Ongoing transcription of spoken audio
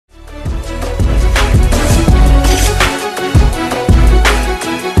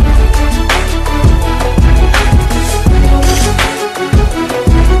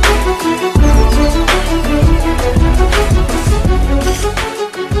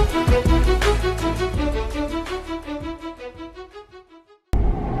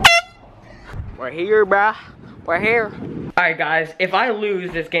We're here, bruh. We're here. Alright guys, if I lose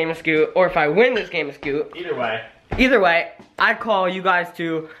this game of Scoot, or if I win this game of Scoot, either way, I'd call you guys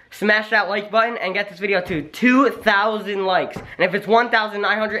to smash that like button and get this video to 2,000 likes. And if it's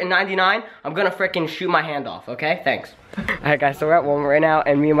 1,999, I'm gonna frickin' shoot my hand off, okay? Thanks. Alright guys, so we're at Walmart right now,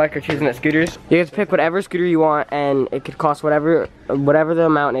 and me and Mike are choosing the scooters. You guys pick whatever scooter you want, and it could cost whatever the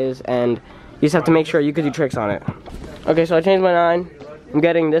amount is, and you just have to make sure you could do tricks on it. Okay, so I changed my 9. I'm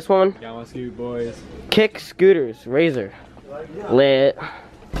getting this one. Yeah, let's do boys. Kick Scooters, Razor. Lit.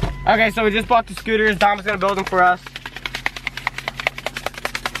 Okay, so we just bought the scooters. Dom's gonna build them for us.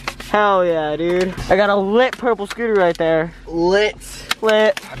 Hell yeah, dude. I got a lit purple scooter right there. Lit.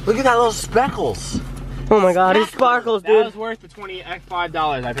 Lit. Look at that little speckles. Oh my god, these sparkles, dude. That was worth the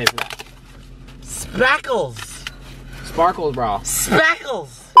 $25 I paid for that. Speckles. Sparkles, bro.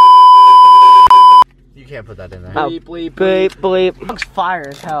 Speckles. You can't put that in there. Oh, bleep, bleep, bleep, bleep. Looks fire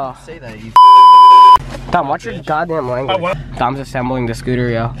as hell. Say that, you Dom, watch your goddamn language. Dom's assembling the scooter,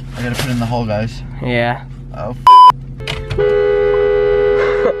 yo. I gotta put it in the hole, guys. Yeah. Oh,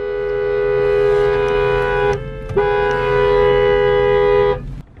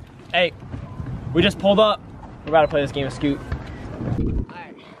 Hey, we just pulled up. We're about to play this game of Scoot.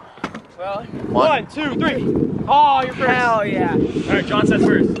 Alright. Well, 1, 2, 3. Oh, you're first. hell yeah. Alright, John says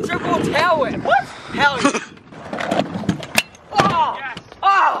first. Triple tailwind. What? Hell yeah. Oh! Yes.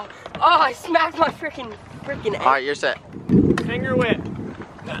 Oh! Oh, I smacked my freaking ass. alright, you're set. Finger whip.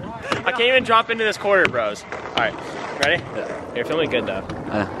 I can't even drop into this quarter, bros. Alright, ready? Yeah. You're feeling good, though.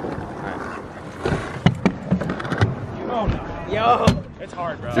 Oh, no. Yo. It's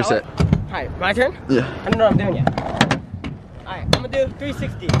hard, bro. You're set. Alright, my turn? Yeah. I don't know what I'm doing yet. Alright, I'm gonna do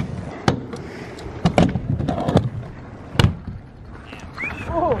 360.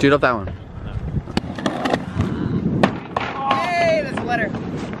 Oh. Dude, up that one. Hey, that's a letter.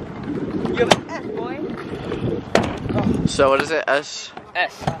 You have an S, boy. Oh. So what is it? S?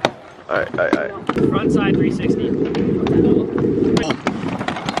 S. Alright. Front side 360.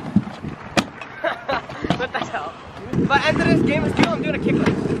 What the hell? If I enter this game of Scoot, I'm doing a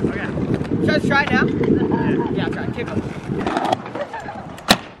kickflip. Okay. Should I try it now? Yeah, I'll try. Kickflip.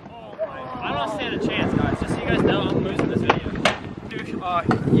 I don't stand a chance, guys. Just so you guys know, I'm losing this video. Dude,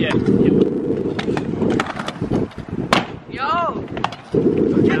 yeah. Yo!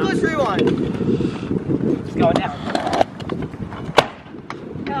 Kickless rewind. Just going down.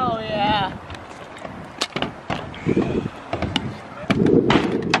 Hell yeah.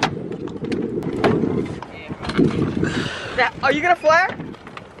 Are you gonna flare?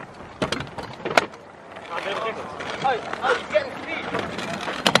 Oh, you're getting speed.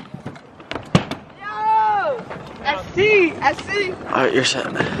 Yo! SC! Alright, you're set.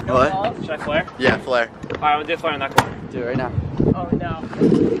 What? Should I flare? Yeah, flare. Alright, I'm gonna do a flare on that corner. Do it right now. Oh no.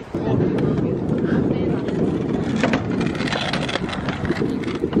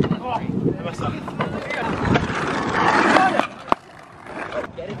 Oh, I messed up.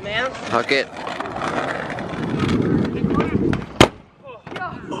 Get it, man? Huck it.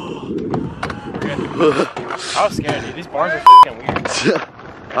 I was scared, dude. These bars are f***ing weird.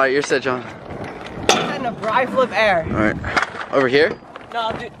 Alright, you're set, John. In a bri flip air. Alright. Over here?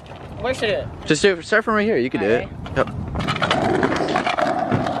 No, dude. Where should it? Just do it. Start from right here. You can do it. Yep.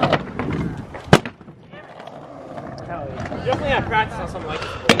 Hell yeah. You definitely have practice on something like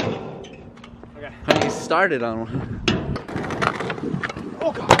this. Okay. You started on one.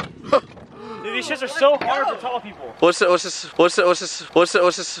 Oh god. Dude, these shits are so hard for tall people. What's the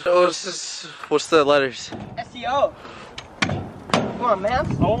letters? SEO. Come on, man.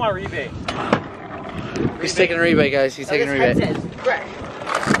 I want my rebate. He's taking a rebate, guys. He's taking a rebate.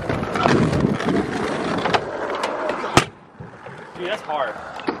 Dude, that's hard.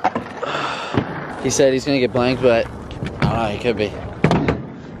 He said he's gonna get blanked, but I don't know. He could be.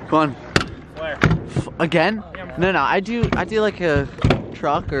 Come on. Where? Again? No. I do like a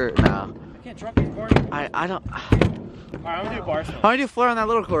truck or no. I can't drop these corners. I don't. Alright, I'm gonna do bar spin. I'm gonna do flare on that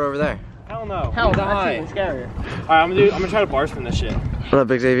little core over there. Hell no. Hell, He's that's high. even scarier. Alright, I'm gonna try to bar spin this shit. What up,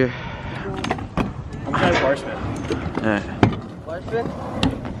 Big Xavier? I'm gonna try to bar spin. Alright. Bar spin?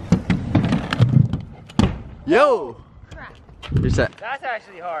 Yo! Crap. You're set. That's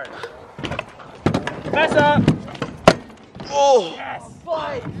actually hard. Mess up! Oh! Yes!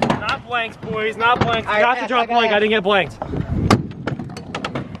 Fight. Not blanks, boys, not blanks. You Alright, have to drop I blank, I didn't get blanked.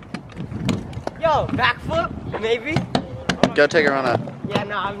 Yo, backflip? Maybe? Go take a run up. Yeah,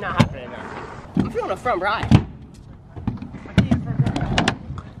 no, I'm not happening now. I'm feeling a front ride.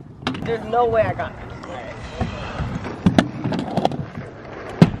 There's no way I got this.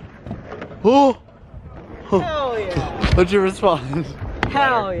 Oh! Hell yeah. What's your response?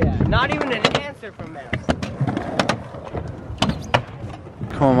 Hell yeah. Not even an answer from Mass.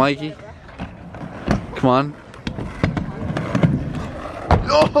 Come on, Mikey. Come on.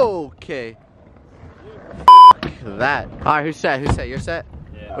 Okay. That. Alright, who's set? Who's set? You're set?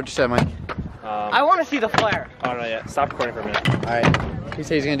 Yeah. What'd you say, Mike? I want to see the flare. Oh, no, yeah. Stop recording for a minute. Alright. He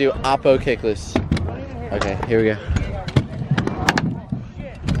said he's gonna do oppo kickless. Okay, here we go.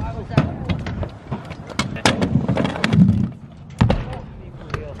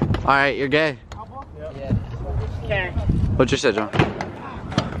 Alright, you're gay. Okay. What's your set, John? I'm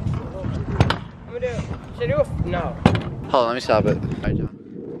gonna do. Should I do a. No. Hold on, let me stop it. Alright, John.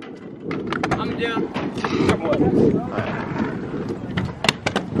 I'm gonna do. Alright.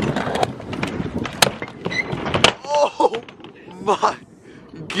 Oh my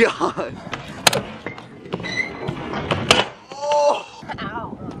god! Oh!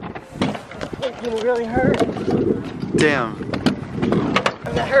 Ow. It can really hurt. Damn.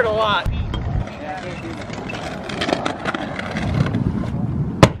 That hurt a lot.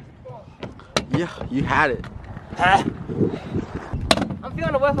 Yeah, you had it. I'm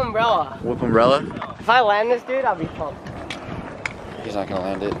feeling a whip umbrella. Whip umbrella? If I land this dude, I'll be pumped. He's not gonna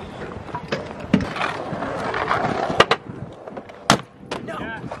land it. No.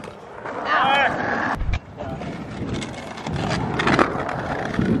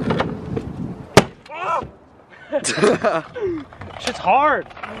 Shit's hard.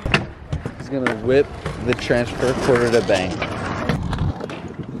 He's gonna whip the transfer quarter to bang.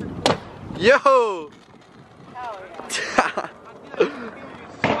 Yo!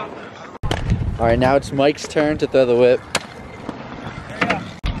 Alright, now it's Mike's turn to throw the whip.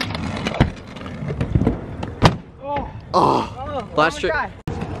 Oh! Last trick.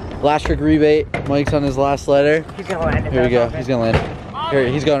 Last trick rebate. Mike's on his last letter. He's gonna land it. Here we go. He's gonna land it. Here,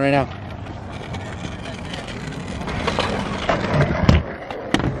 he's going right now.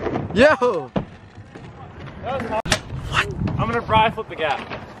 Yo! What? I'm gonna fry flip the gap.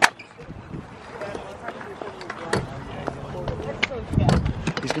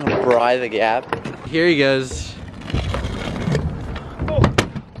 He's gonna fry the gap. Here he goes.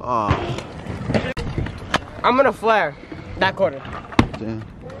 Oh. I'm gonna flare that quarter.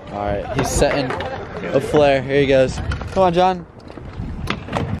 Alright, he's setting a flare. Here he goes. Come on, John.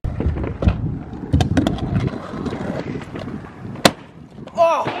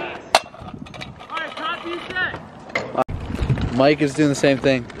 Oh! Alright, copy set. Mike is doing the same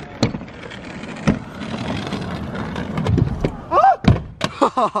thing.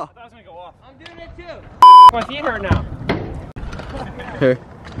 I thought it was gonna go off. I'm doing it too. My feet hurt now. Here.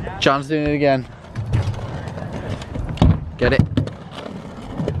 John's doing it again. Get it?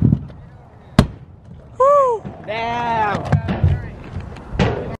 Woo! Damn.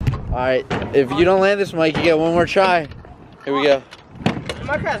 Alright, if you don't land this, Mike, you get one more try. Here we go.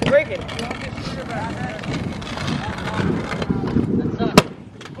 My car's breaking.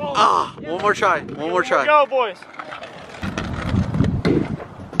 Ah, one more try. One more try. Go, boys.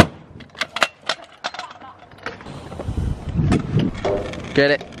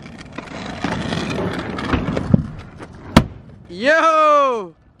 Get it.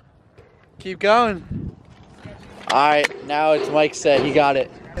 Yo! Keep going. Alright, now it's Mike's set. He got it.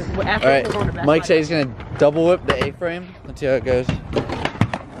 Alright, Mike said he's gonna double whip the A-frame. Let's see how it goes.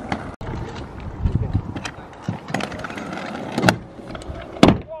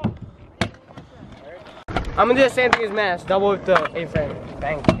 I'm gonna do the same thing as Mass. Double whip the A-frame.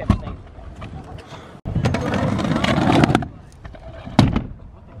 Bang.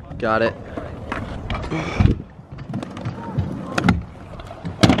 Got it.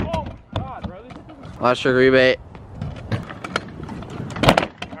 Last trick rebate.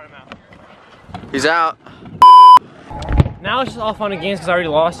 He's out. Now it's just all fun and games because I already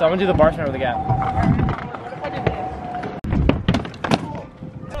lost, so I'm gonna do the bar spin over the gap.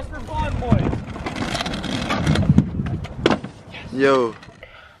 Just for fun, boys. Yo.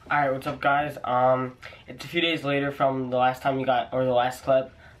 Alright, what's up guys? It's a few days later from the last time you got, or the last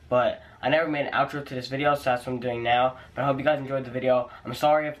clip, but I never made an outro to this video, so that's what I'm doing now. But I hope you guys enjoyed the video. I'm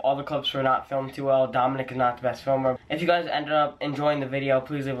sorry if all the clips were not filmed too well. Dominic is not the best filmer. If you guys ended up enjoying the video,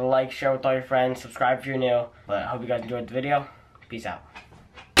 please leave a like, share with all your friends, subscribe if you're new. But I hope you guys enjoyed the video. Peace out.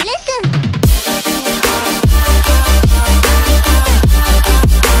 Listen.